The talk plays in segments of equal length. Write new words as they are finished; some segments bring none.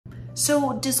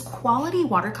So does quality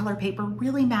watercolor paper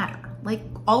really matter? Like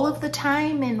all of the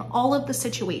time in all of the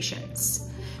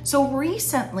situations? So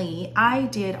recently I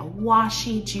did a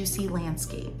washy, juicy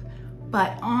landscape,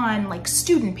 but on like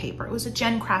student paper. It was a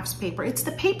Gencrafts paper. It's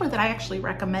the paper that I actually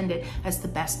recommended as the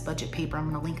best budget paper.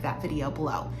 I'm gonna link that video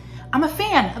below. I'm a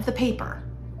fan of the paper,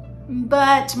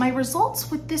 but my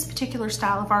results with this particular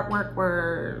style of artwork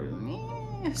were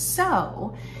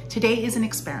so. Today is an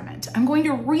experiment. I'm going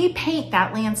to repaint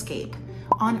that landscape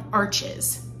on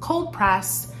arches, cold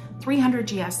press, 300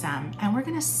 GSM, and we're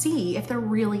gonna see if there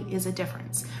really is a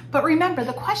difference. But remember,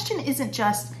 the question isn't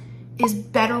just, is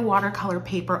better watercolor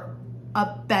paper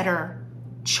a better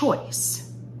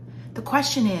choice? The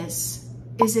question is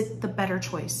it the better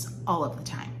choice all of the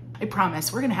time? I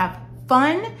promise we're gonna have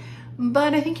fun,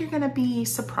 but I think you're gonna be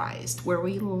surprised where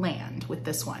we land with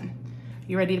this one.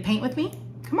 You ready to paint with me?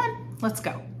 Come on, let's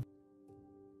go.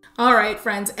 All right,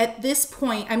 friends, at this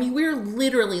point, I mean, we're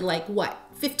literally like, what,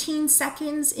 15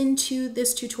 seconds into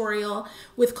this tutorial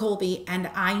with Colby, and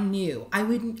I knew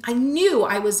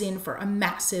I was in for a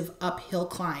massive uphill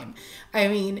climb. I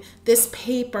mean, this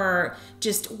paper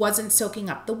just wasn't soaking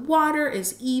up the water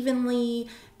as evenly,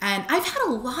 and I've had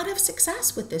a lot of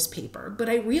success with this paper, but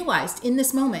I realized in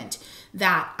this moment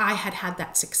that I had had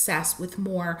that success with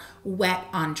more wet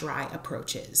on dry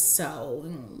approaches. So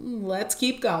let's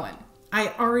keep going.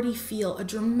 I already feel a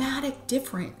dramatic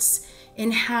difference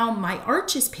in how my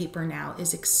Arches paper now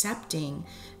is accepting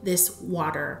this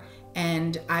water.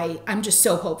 And I'm just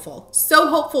so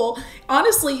hopeful,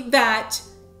 honestly, that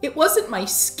it wasn't my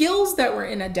skills that were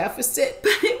in a deficit,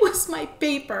 but it was my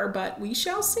paper, but we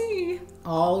shall see.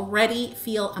 Already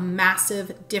feel a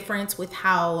massive difference with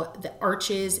how the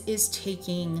Arches is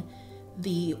taking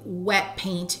the wet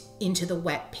paint into the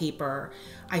wet paper.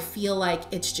 I feel like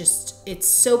it's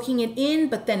soaking it in,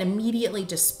 but then immediately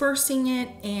dispersing it.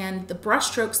 And the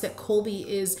brush strokes that Colby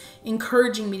is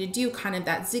encouraging me to do, kind of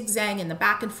that zigzag and the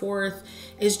back and forth,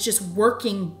 is just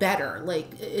working better.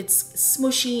 Like it's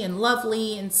smushy and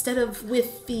lovely. Instead of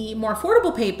with the more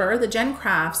affordable paper, the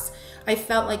Gencrafts, I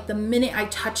felt like the minute I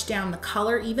touched down the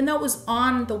color, even though it was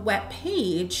on the wet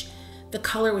page, the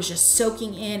color was just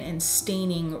soaking in and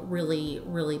staining really,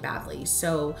 really badly.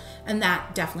 So, and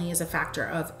that definitely is a factor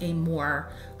of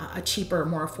a cheaper,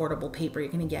 more affordable paper.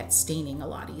 You're gonna get staining a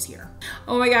lot easier.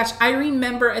 Oh my gosh, I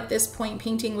remember at this point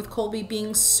painting with Colby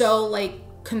being so like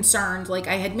concerned. Like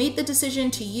I had made the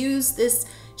decision to use this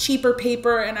cheaper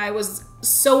paper and I was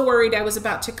so worried I was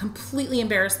about to completely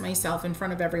embarrass myself in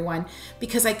front of everyone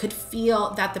because I could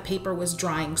feel that the paper was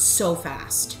drying so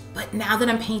fast. But now that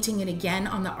I'm painting it again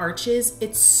on the Arches,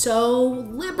 it's so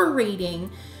liberating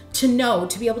to know,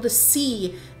 to be able to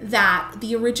see that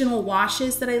the original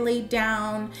washes that I laid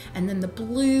down and then the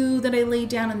blue that I laid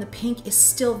down and the pink is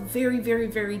still very, very,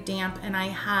 very damp, and I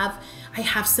have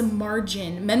some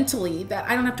margin mentally that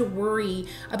I don't have to worry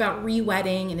about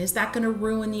re-wetting and is that going to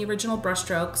ruin the original brush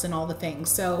strokes and all the things.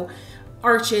 So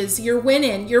Arches, you're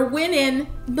winning.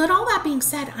 But all that being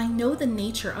said, I know the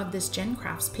nature of this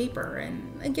Gencrafts paper,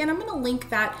 and again, I'm going to link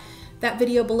that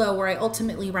video below where I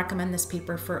ultimately recommend this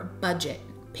paper for a budget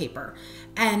paper.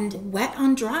 And wet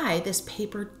on dry, this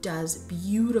paper does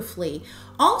beautifully.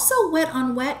 Also wet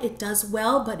on wet, it does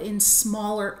well, but in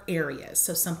smaller areas.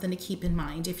 So something to keep in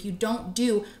mind. If you don't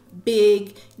do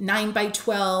big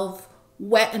 9x12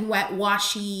 wet and wet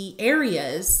washy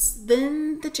areas,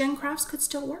 then the Gencrafts could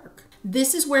still work.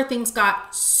 This is where things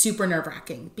got super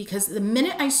nerve-wracking, because the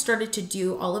minute I started to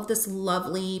do all of this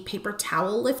lovely paper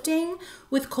towel lifting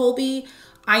with Colby,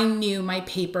 I knew my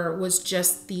paper was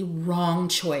just the wrong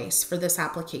choice for this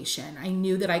application. I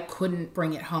knew that I couldn't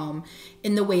bring it home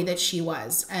in the way that she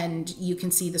was, and you can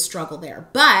see the struggle there.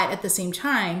 But at the same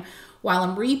time, while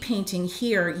I'm repainting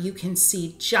here, you can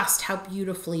see just how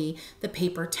beautifully the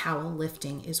paper towel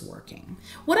lifting is working.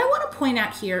 What I want to point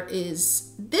out here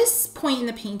is this point in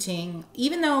the painting,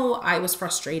 even though I was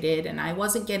frustrated and I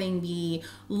wasn't getting the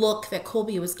look that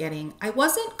Colby was getting, I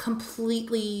wasn't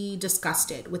completely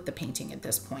disgusted with the painting at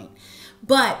this point.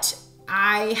 But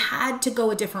I had to go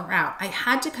a different route. I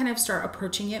had to kind of start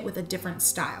approaching it with a different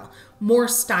style, more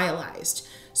stylized.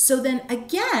 So then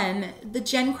again, the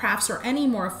Gencrafts or any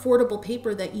more affordable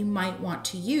paper that you might want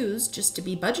to use just to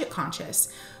be budget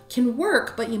conscious can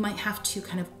work, but you might have to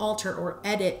kind of alter or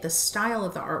edit the style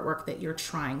of the artwork that you're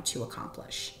trying to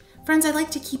accomplish. Friends, I like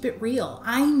to keep it real.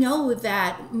 I know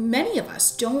that many of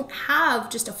us don't have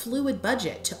just a fluid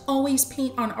budget to always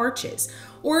paint on Arches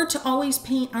or to always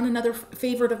paint on another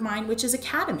favorite of mine, which is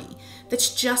Academy.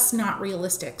 That's just not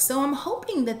realistic. So I'm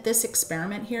hoping that this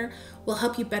experiment here will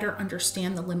help you better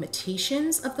understand the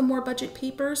limitations of the more budget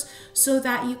papers so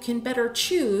that you can better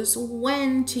choose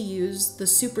when to use the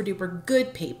super duper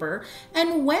good paper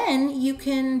and when you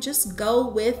can just go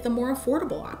with the more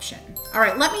affordable option. All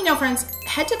right, let me know, friends.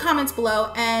 Head to comments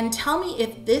below and tell me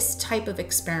if this type of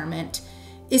experiment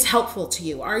is helpful to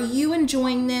you. Are you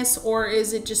enjoying this, or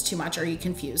is it just too much? Are you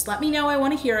confused? Let me know, I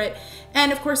wanna hear it.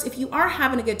 And of course, if you are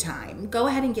having a good time, go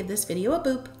ahead and give this video a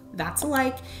boop. That's a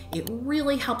like. It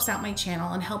really helps out my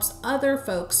channel and helps other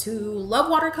folks who love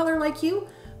watercolor like you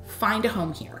find a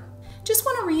home here. Just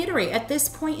wanna reiterate, at this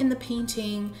point in the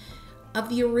painting of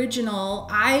the original,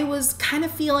 I was kind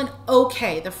of feeling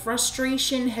okay. The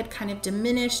frustration had kind of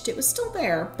diminished. It was still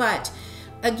there, but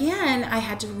again, I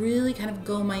had to really kind of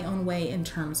go my own way in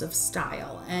terms of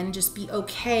style and just be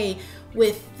okay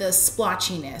with the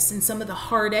splotchiness and some of the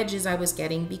hard edges I was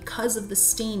getting because of the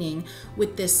staining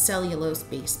with this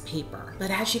cellulose-based paper. But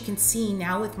as you can see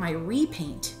now with my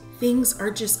repaint, things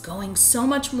are just going so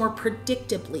much more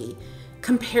predictably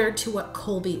compared to what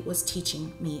Colby was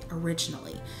teaching me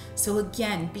originally. So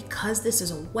again, because this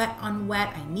is a wet on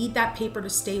wet, I need that paper to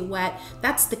stay wet.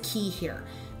 That's the key here.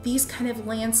 These kind of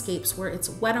landscapes where it's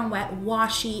wet on wet,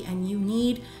 washy, and you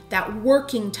need that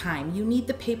working time. You need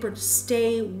the paper to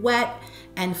stay wet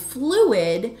and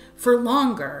fluid for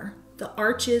longer. The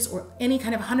arches or any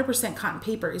kind of 100% cotton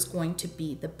paper is going to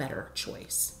be the better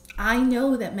choice. I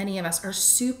know that many of us are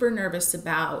super nervous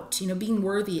about, being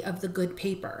worthy of the good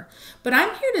paper, but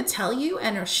I'm here to tell you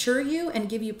and assure you and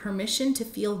give you permission to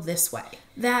feel this way,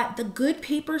 that the good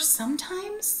paper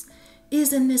sometimes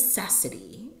is a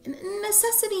necessity.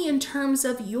 Necessity in terms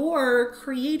of your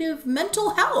creative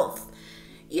mental health.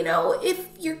 If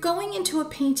you're going into a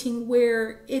painting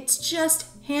where it's just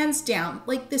hands down,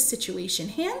 like this situation,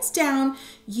 hands down,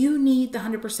 you need the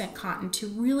 100% cotton to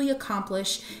really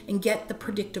accomplish and get the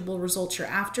predictable results you're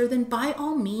after, then by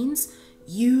all means,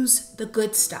 use the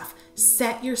good stuff.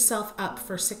 Set yourself up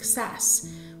for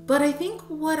success. But I think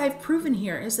what I've proven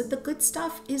here is that the good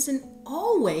stuff isn't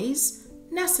always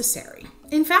necessary.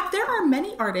 In fact, there are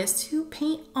many artists who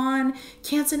paint on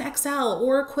Canson XL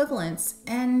or equivalents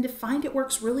and find it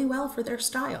works really well for their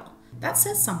style. That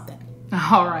says something.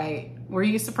 All right, were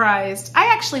you surprised? I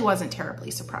actually wasn't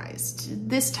terribly surprised.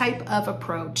 This type of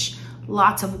approach,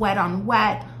 lots of wet on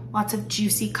wet, lots of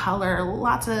juicy color,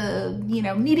 lots of,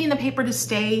 needing the paper to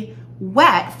stay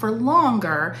wet for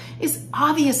longer is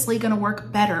obviously gonna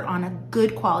work better on a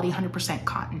good quality 100%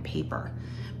 cotton paper.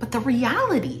 But the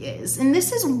reality is, and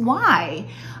this is why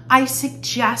I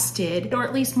suggested, or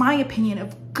at least my opinion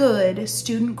of good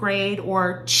student grade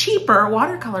or cheaper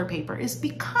watercolor paper, is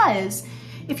because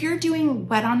if you're doing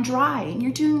wet on dry and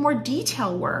you're doing more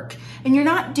detail work and you're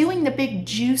not doing the big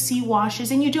juicy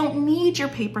washes and you don't need your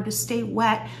paper to stay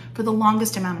wet for the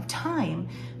longest amount of time,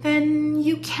 then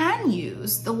you can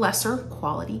use the lesser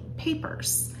quality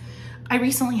papers. I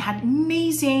recently had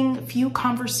amazing few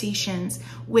conversations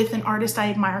with an artist I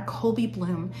admire, Colby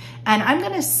Bloom, and I'm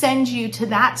gonna send you to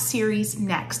that series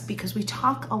next because we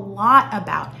talk a lot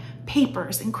about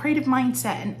papers and creative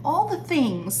mindset and all the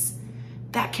things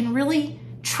that can really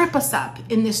trip us up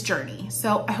in this journey.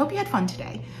 So I hope you had fun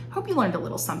today. Hope you learned a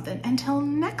little something. Until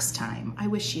next time, I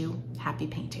wish you happy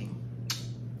painting.